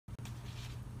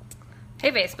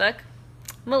Hey Facebook,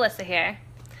 Melissa here.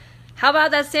 How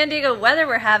about that San Diego weather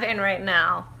we're having right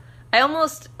now? I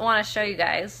almost want to show you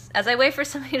guys. As I wait for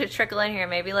somebody to trickle in here,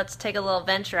 maybe let's take a little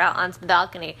venture out onto the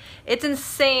balcony. It's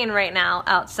insane right now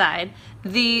outside.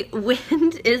 The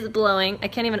wind is blowing. I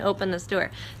can't even open this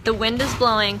door. The wind is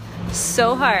blowing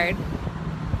so hard.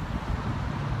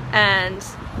 And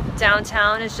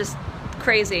downtown is just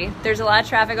crazy. There's a lot of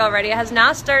traffic already. It has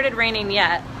not started raining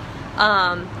yet.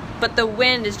 But the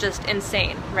wind is just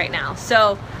insane right now.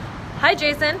 So, hi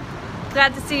Jason.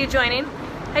 Glad to see you joining.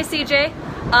 Hi CJ.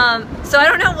 So I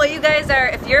don't know what you guys are,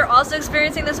 if you're also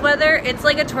experiencing this weather. It's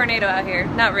like a tornado out here.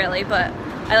 Not really, but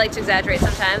I like to exaggerate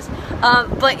sometimes.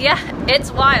 But yeah,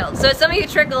 it's wild. So some of you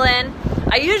trickle in.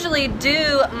 I usually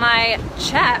do my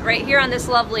chat right here on this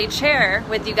lovely chair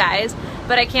with you guys,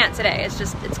 but I can't today.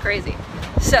 It's crazy.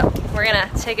 So we're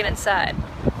gonna take it inside.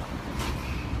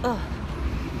 Oh.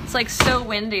 It's like so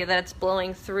windy that it's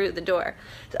blowing through the door.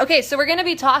 Okay, so we're going to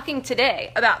be talking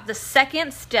today about the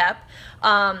second step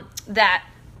that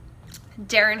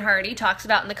Darren Hardy talks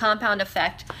about in the compound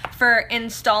effect for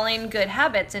installing good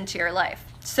habits into your life.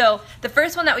 So the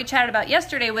first one that we chatted about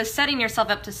yesterday was setting yourself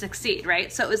up to succeed,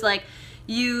 right? So it was like,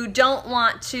 you don't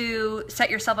want to set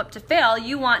yourself up to fail.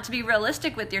 You want to be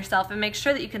realistic with yourself and make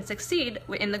sure that you can succeed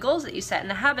in the goals that you set and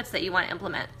the habits that you want to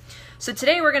implement. So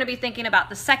today we're going to be thinking about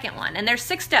the second one, and there's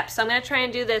 6 steps. So I'm going to try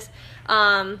and do this.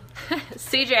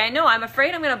 CJ, I know, I'm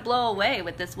afraid I'm going to blow away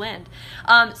with this wind.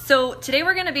 So today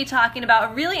we're going to be talking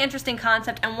about a really interesting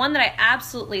concept and one that I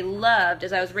absolutely loved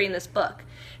as I was reading this book.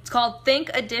 It's called Think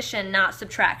Addition, Not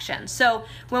Subtraction. So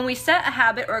when we set a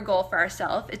habit or a goal for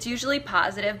ourselves, it's usually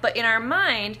positive, but in our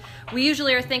mind, we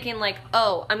usually are thinking like,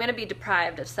 oh, I'm going to be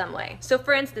deprived of some way. So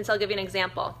for instance, I'll give you an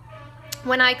example.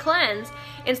 When I cleanse,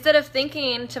 instead of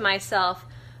thinking to myself,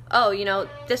 oh, you know,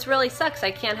 this really sucks.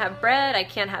 I can't have bread. I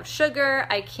can't have sugar.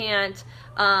 I can't,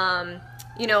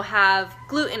 you know, have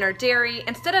gluten or dairy.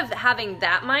 Instead of having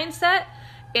that mindset,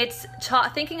 it's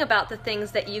thinking about the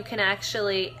things that you can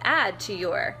actually add to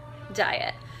your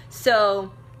diet.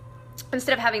 So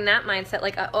instead of having that mindset,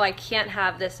 like, oh, I can't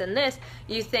have this and this,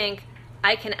 you think,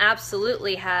 I can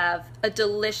absolutely have a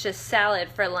delicious salad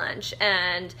for lunch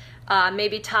and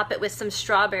maybe top it with some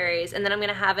strawberries, and then I'm going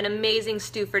to have an amazing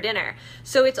stew for dinner.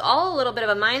 So it's all a little bit of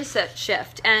a mindset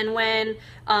shift. And when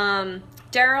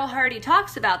Darren Hardy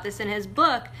talks about this in his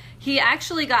book, he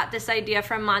actually got this idea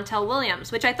from Montel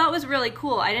Williams, which I thought was really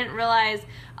cool. I didn't realize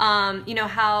you know,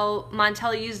 how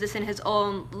Montel used this in his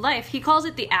own life. He calls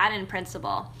it the add-in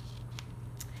principle.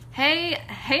 Hey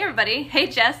everybody. Hey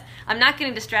Jess. I'm not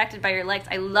getting distracted by your likes.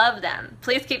 I love them.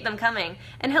 Please keep them coming.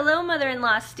 And hello,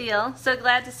 mother-in-law Steele. So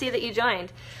glad to see that you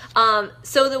joined.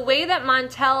 So the way that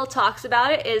Montel talks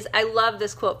about it is, I love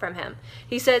this quote from him.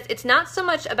 He says, it's not so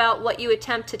much about what you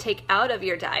attempt to take out of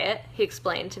your diet, he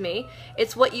explained to me.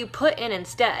 It's what you put in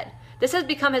instead. This has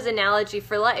become his analogy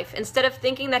for life. Instead of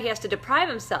thinking that he has to deprive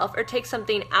himself or take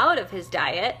something out of his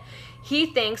diet, he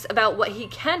thinks about what he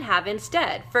can have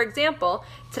instead. For example,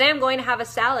 today I'm going to have a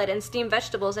salad and steamed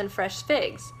vegetables and fresh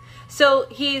figs. So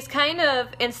he's kind of,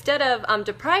 instead of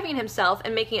depriving himself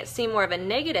and making it seem more of a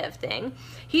negative thing,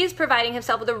 he's providing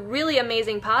himself with a really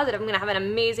amazing positive. I'm going to have an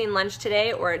amazing lunch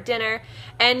today or a dinner.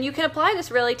 And you can apply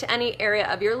this really to any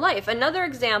area of your life. Another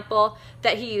example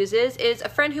that he uses is a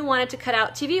friend who wanted to cut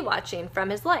out TV watching from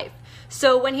his life.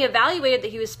 So when he evaluated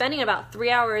that he was spending about 3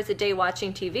 hours a day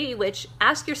watching TV, which,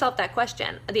 ask yourself that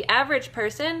question. The average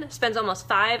person spends almost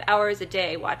 5 hours a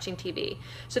day watching TV.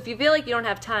 So if you feel like you don't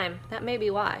have time, that may be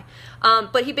why.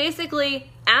 But he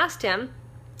basically asked him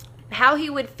how he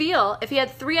would feel if he had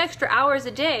 3 extra hours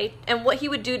a day and what he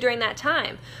would do during that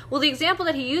time. Well, the example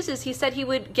that he uses, he said he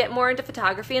would get more into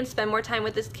photography and spend more time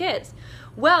with his kids.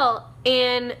 Well,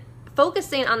 in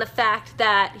focusing on the fact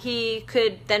that he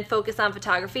could then focus on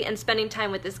photography and spending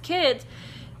time with his kids,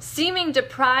 seeming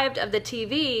deprived of the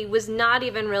TV was not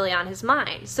even really on his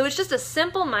mind. So it's just a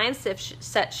simple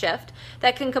mindset shift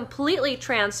that can completely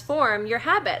transform your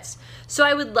habits. So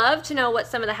I would love to know what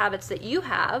some of the habits that you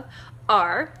have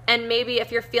are, and maybe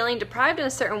if you're feeling deprived in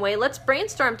a certain way, let's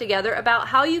brainstorm together about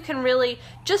how you can really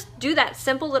just do that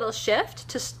simple little shift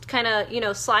to kind of, you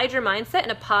know, slide your mindset in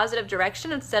a positive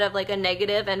direction instead of like a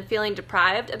negative and feeling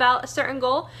deprived about a certain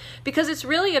goal, because it's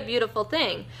really a beautiful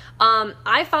thing.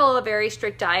 I follow a very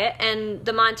strict diet, and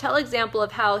the Montel example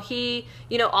of how he,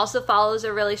 you know, also follows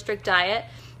a really strict diet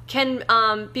can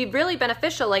be really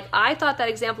beneficial. Like, I thought that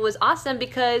example was awesome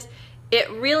because it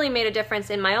really made a difference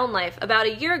in my own life. About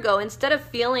a year ago, instead of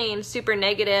feeling super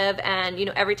negative and, you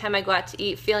know, every time I go out to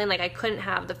eat feeling like I couldn't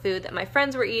have the food that my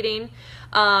friends were eating,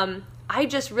 I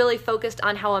just really focused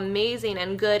on how amazing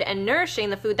and good and nourishing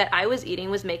the food that I was eating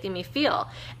was making me feel.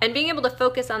 And being able to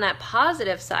focus on that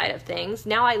positive side of things,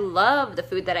 now I love the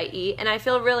food that I eat and I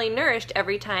feel really nourished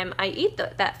every time I eat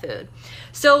that food.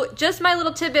 So just my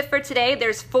little tidbit for today,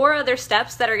 there's 4 other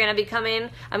steps that are going to be coming.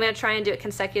 I'm going to try and do it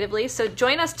consecutively. So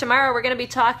join us tomorrow. We're going to be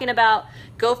talking about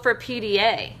go for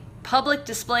PDA. Public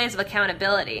displays of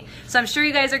accountability. So I'm sure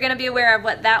you guys are going to be aware of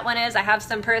what that one is. I have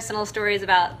some personal stories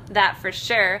about that for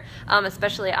sure,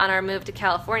 especially on our move to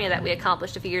California that we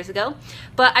accomplished a few years ago.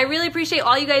 But I really appreciate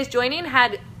all you guys joining.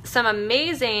 Had some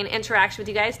amazing interaction with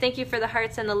you guys. Thank you for the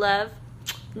hearts and the love.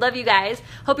 Love you guys.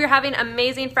 Hope you're having an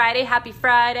amazing Friday. Happy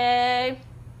Friday.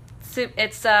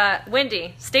 It's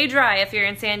windy. Stay dry if you're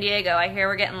in San Diego. I hear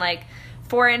we're getting like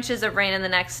 4 inches of rain in the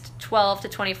next 12 to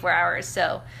 24 hours.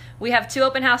 So we have 2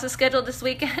 open houses scheduled this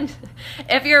weekend.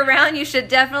 If you're around, you should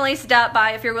definitely stop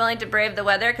by if you're willing to brave the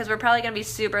weather, because we're probably going to be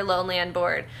super lonely and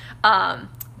bored.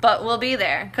 But we'll be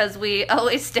there because we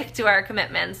always stick to our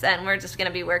commitments, and we're just going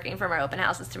to be working from our open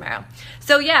houses tomorrow.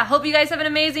 So yeah, hope you guys have an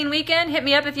amazing weekend. Hit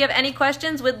me up if you have any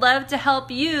questions. We'd love to help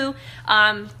you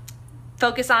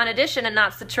focus on addition and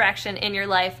not subtraction in your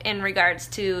life in regards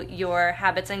to your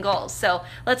habits and goals. So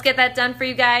let's get that done for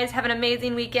you guys. Have an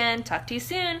amazing weekend. Talk to you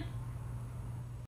soon.